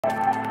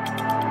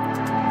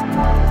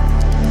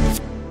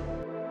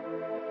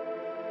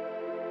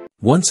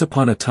Once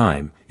upon a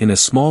time, in a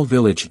small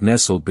village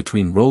nestled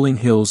between rolling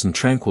hills and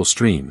tranquil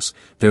streams,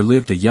 there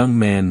lived a young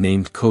man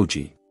named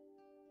Koji.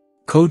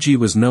 Koji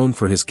was known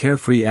for his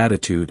carefree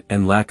attitude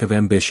and lack of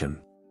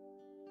ambition.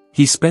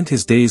 He spent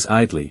his days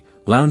idly,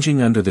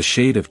 lounging under the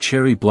shade of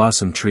cherry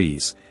blossom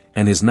trees,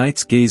 and his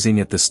nights gazing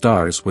at the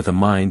stars with a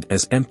mind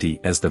as empty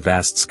as the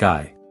vast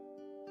sky.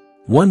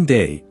 One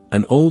day,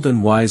 an old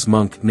and wise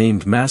monk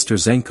named Master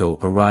Zenko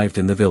arrived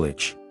in the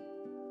village.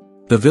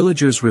 The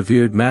villagers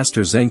revered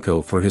Master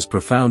Zenko for his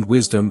profound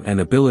wisdom and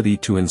ability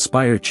to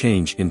inspire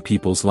change in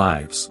people's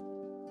lives.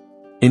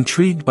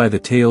 Intrigued by the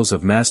tales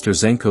of Master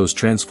Zenko's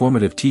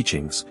transformative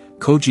teachings,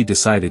 Koji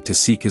decided to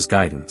seek his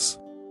guidance.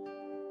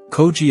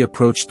 Koji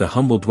approached the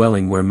humble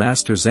dwelling where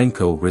Master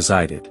Zenko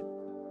resided.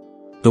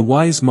 The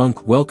wise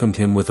monk welcomed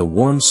him with a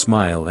warm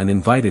smile and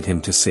invited him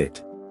to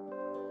sit.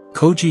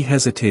 Koji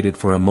hesitated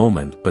for a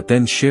moment but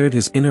then shared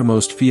his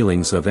innermost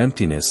feelings of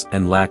emptiness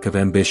and lack of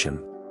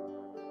ambition.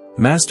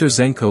 Master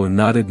Zenko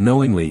nodded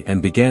knowingly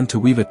and began to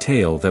weave a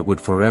tale that would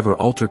forever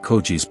alter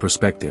Koji's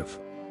perspective.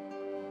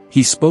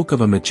 He spoke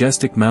of a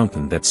majestic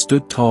mountain that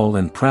stood tall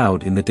and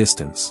proud in the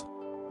distance.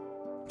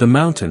 The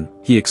mountain,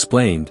 he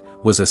explained,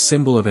 was a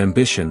symbol of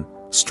ambition,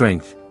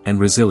 strength, and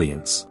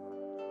resilience.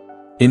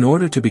 In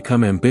order to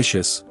become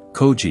ambitious,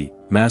 Koji,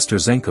 Master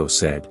Zenko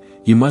said,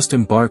 you must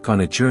embark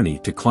on a journey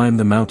to climb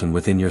the mountain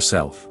within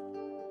yourself.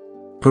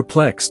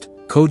 Perplexed,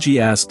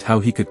 Koji asked how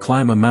he could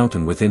climb a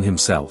mountain within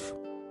himself.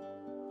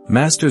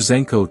 Master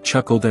Zenko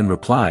chuckled and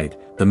replied,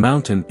 the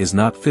mountain is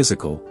not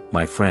physical,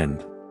 my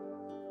friend.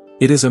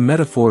 It is a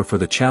metaphor for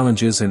the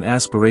challenges and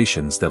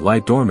aspirations that lie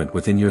dormant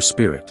within your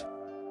spirit.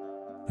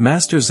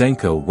 Master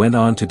Zenko went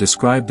on to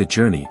describe the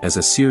journey as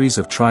a series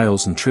of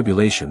trials and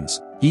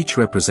tribulations, each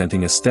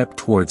representing a step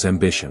towards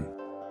ambition.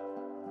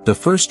 The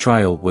first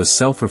trial was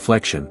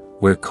self-reflection,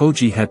 where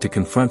Koji had to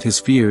confront his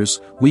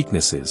fears,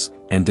 weaknesses,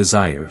 and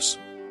desires.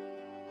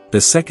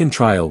 The second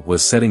trial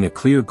was setting a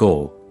clear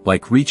goal,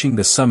 like reaching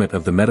the summit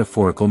of the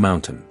metaphorical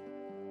mountain.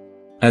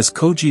 As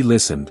Koji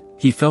listened,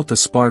 he felt a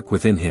spark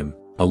within him,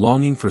 a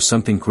longing for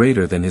something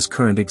greater than his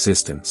current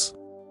existence.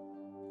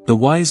 The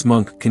wise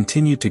monk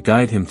continued to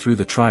guide him through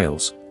the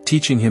trials,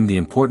 teaching him the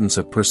importance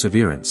of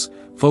perseverance,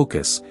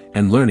 focus,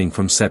 and learning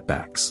from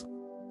setbacks.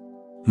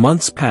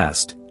 Months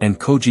passed, and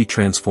Koji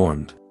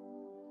transformed.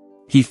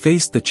 He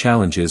faced the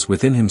challenges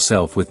within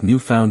himself with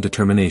newfound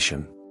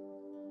determination.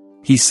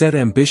 He set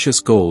ambitious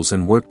goals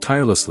and worked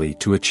tirelessly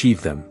to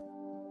achieve them.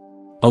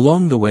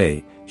 Along the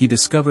way, he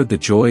discovered the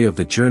joy of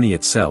the journey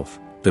itself,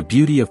 the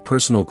beauty of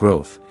personal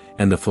growth,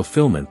 and the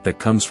fulfillment that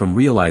comes from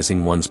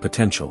realizing one's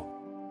potential.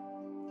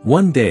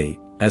 One day,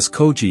 as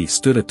Koji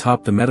stood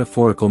atop the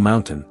metaphorical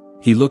mountain,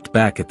 he looked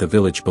back at the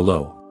village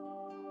below.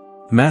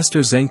 Master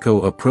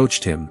Zenko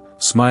approached him,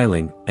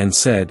 smiling, and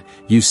said,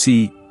 you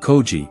see,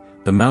 Koji,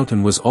 the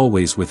mountain was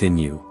always within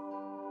you.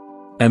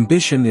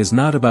 Ambition is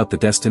not about the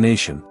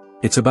destination,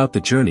 it's about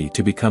the journey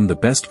to become the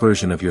best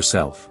version of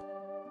yourself.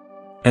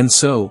 And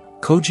so,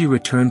 Koji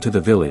returned to the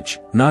village,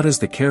 not as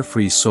the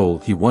carefree soul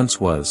he once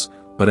was,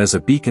 but as a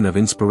beacon of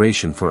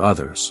inspiration for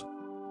others.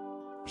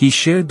 He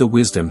shared the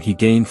wisdom he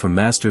gained from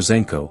Master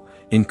Zenko,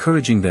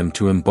 encouraging them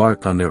to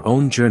embark on their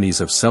own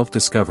journeys of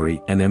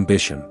self-discovery and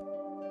ambition.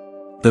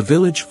 The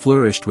village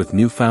flourished with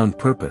newfound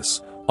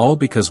purpose, all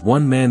because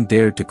one man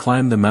dared to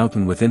climb the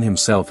mountain within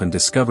himself and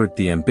discovered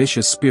the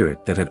ambitious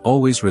spirit that had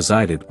always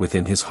resided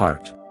within his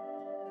heart.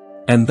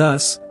 And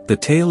thus, the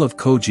tale of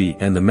Koji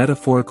and the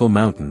metaphorical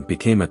mountain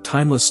became a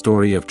timeless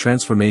story of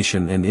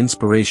transformation and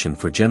inspiration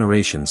for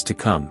generations to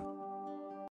come.